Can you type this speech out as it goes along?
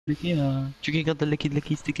Licky, Chicky got the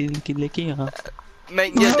licky, sticky, licky.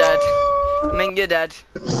 Mink, you're dead. Mink, you're dead.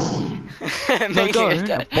 No, Mink, you're don't.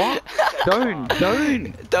 dead. What? Don't.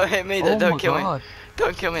 Don't hit me, Oh don't my kill God. me.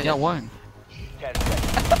 Don't kill me. Yeah, I won't.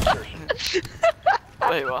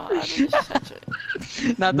 Wait, what? I didn't touch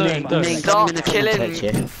it. No, Mink, don't. Mink, Stop I'm gonna come and killing. touch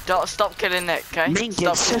you. Stop killing Nick, okay? Mink,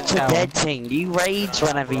 Stop it's killing such a Nick. dead thing. You rage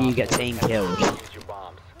whenever you get team killed.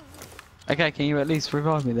 Okay, can you at least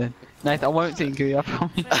revive me then? Nathan, I won't think you, I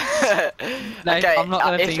promise. Nathan, Okay, I'm not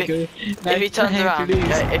gonna if think he- you. If he turns around,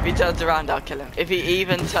 okay, if he turns around, I'll kill him. If he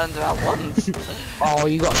even turns around once. Oh,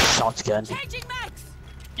 you got a shotgun.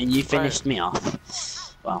 And you finished me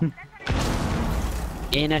off. Well.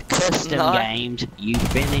 In a custom game, you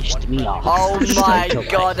finished me off. Oh my Straight away.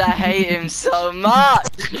 God, I hate him so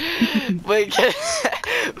much. we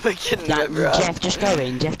can never. Jeff, just go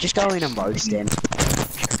in. Jeff, just go in and roast him.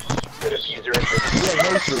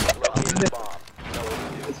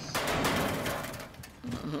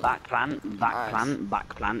 Back plant, back plant,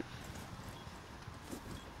 back plant.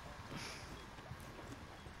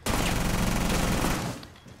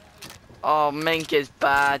 Oh, Mink is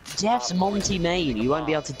bad. Jeff's Monty main. You won't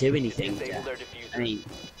be able to do anything, Jeff. I mean,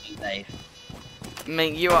 Dave.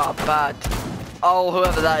 Mink, you are bad. Oh,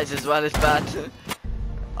 whoever that is as well is bad.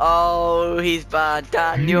 Oh, he's bad.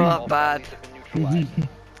 Dan, you are bad.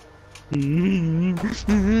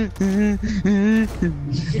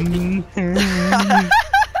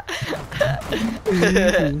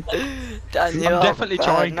 Dan, you I'm are definitely bad,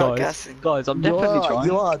 trying, not guys. guessing. Guys, I'm definitely trying.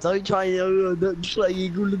 You are. Don't try. I'm not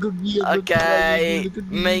trying. Look at me. I'm Okay, not trying. Look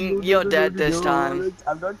at me. Mink, you're dead this time.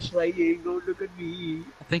 I'm not trying. Go look at me.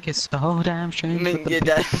 I think it's so damn strange. Mink, what the you're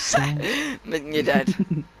dead. people say. Mink, you're dead.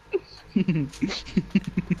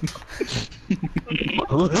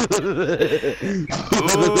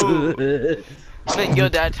 Mink, you're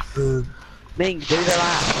dead. Mink, do the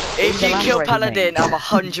laugh. If you kill Paladin, I'm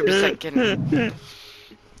 100% killing him.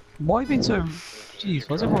 Why have you been so... Jeez,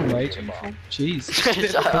 why's everyone raging? Jeez, it's a bit of a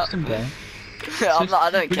Shut up. custom game. I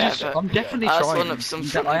don't We care. just- But I'm definitely that's trying. one of some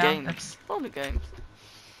fun I am- games. Fun games.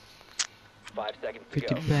 5 seconds to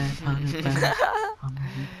 50 go.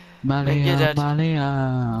 bad, Mink, you're dead.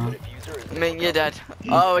 Malia. Mink, you're dead.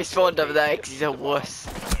 Oh, he spawned over there because he's a wuss.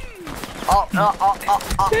 Oh.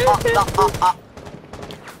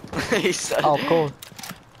 He's so... Oh, cool.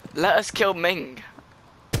 Let us kill Ming.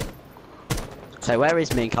 So where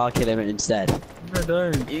is Mink? I'll kill him instead. No,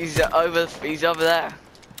 don't. He's over there.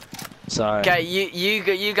 Sorry. Okay,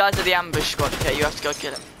 you guys are the ambush squad. Okay, you have to go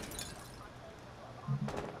kill him.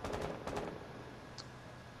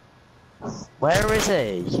 Where is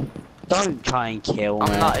he? Don't try and kill me.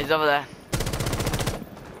 I'm not. He's over there.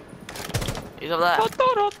 He's over there.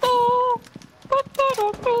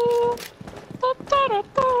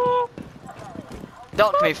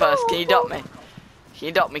 Dock me first. Can you dock me? Can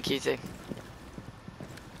you dock me, QT?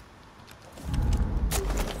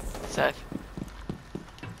 Safe.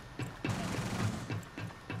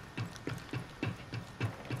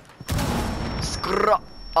 Scrap.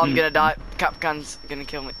 I'm gonna die. Capcan's gonna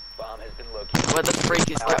kill me. Bomb has been located. Where the freak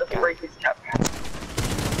is Capcan?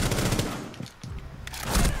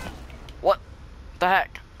 What the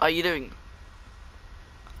heck are you doing?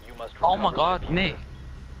 You must Oh my recover god, the Nick.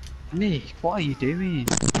 Nick, what are you doing?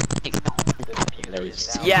 diffuser.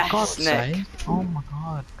 Yes, For God's Nick. sake. Oh my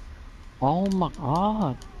god. Oh my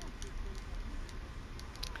god.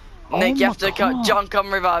 Nick, Oh you have my to come. God. John,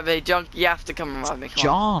 come revive me. John, you have to come revive me. Come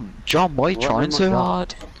on. John, why are you What trying am I so got?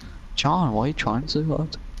 hard? John, why are you trying so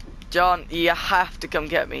hard? John, you have to come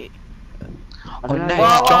get me. I don't know. no, Whoa,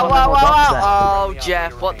 it's whoa, John. whoa, whoa, Boxer. whoa! Oh,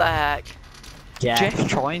 Jeff, what the heck? Jeff. Jeff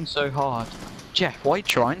trying so hard. Jeff, why are you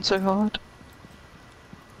trying so hard?